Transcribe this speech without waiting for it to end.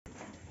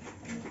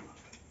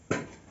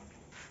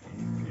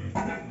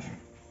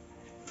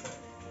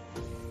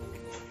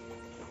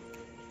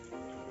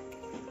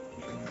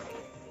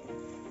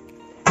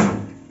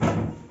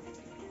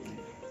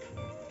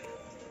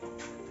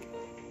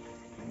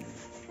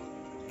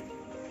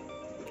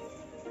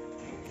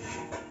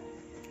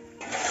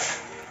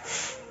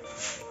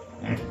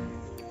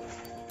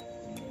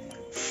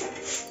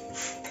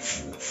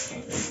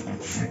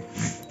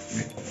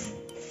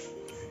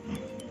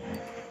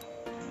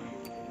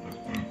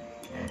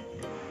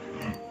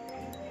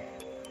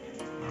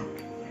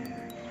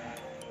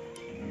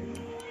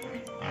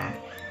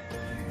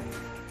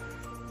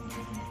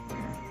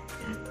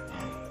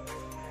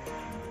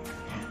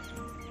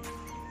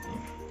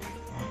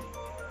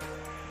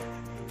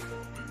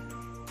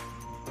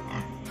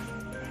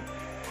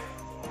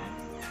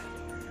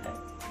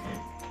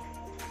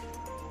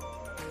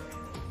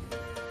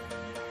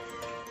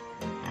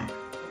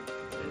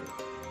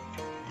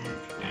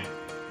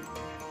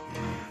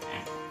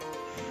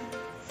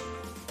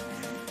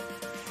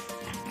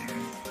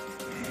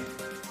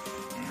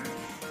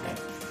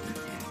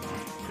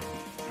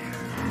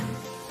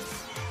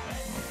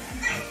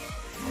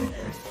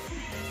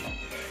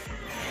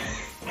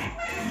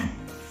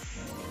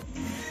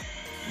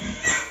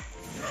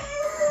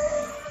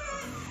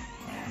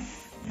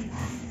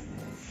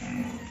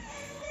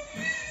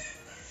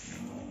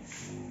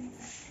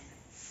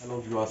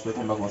viewers,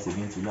 welcome back once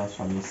again to Liam's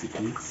Family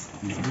Secrets.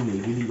 It's been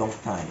a really long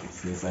time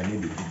since I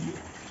made a video,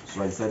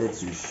 so I decided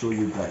to show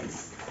you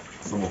guys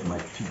some of my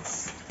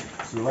picks.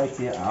 So right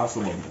here I have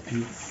some of the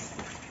picks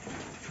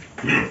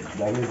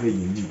that are very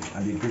unique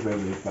and they grow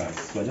very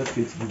fast. So I just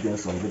need to give them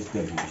some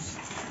vegetables.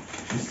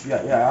 You see, I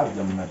have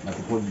them my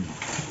purple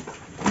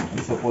leaf.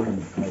 This purple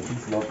leaf, my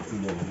kids love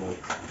eating them a lot.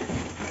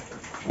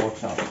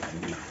 Watch out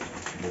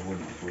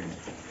for it.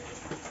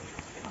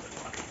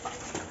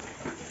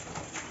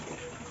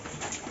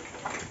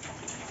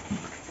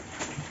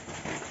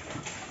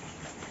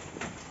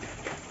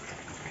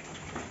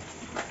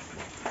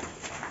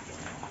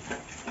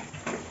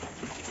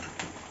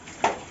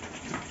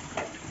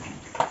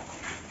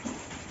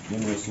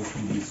 Then we also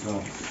put this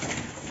one.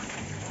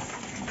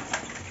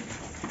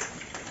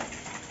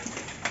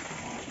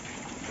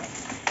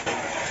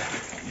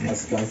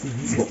 As you can see,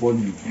 this purple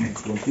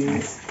leaf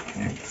contains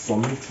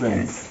some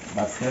nutrients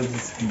that help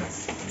these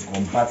kids to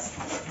combat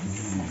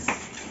diseases.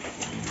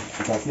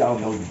 You can see how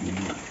healthy they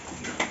look.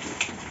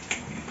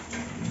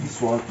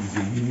 This one is a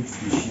unique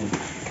species.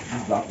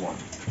 This black one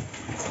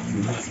is a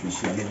unique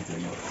species. Let me tell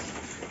you.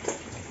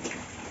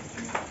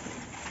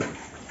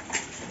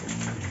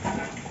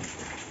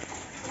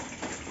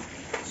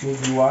 So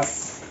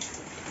viewers,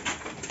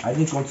 I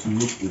didn't come to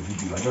make a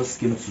video. I just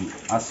came to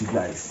ask you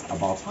guys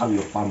about how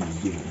your farm is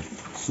doing.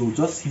 So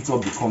just hit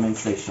up the comment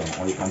section,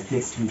 or you can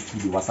text me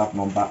through the WhatsApp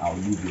number I'll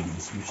leave in the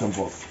description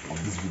box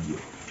of this video.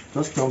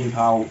 Just tell me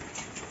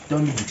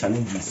the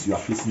challenges you are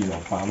facing in your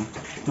farm.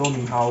 Tell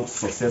me how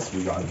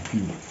successful you are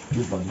being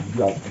based on the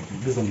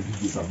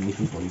videos I'm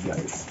making for you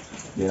guys.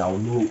 Then I'll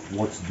know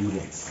what to do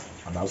next,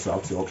 and also how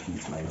to help you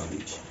with my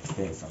knowledge.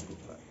 Thanks and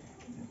goodbye.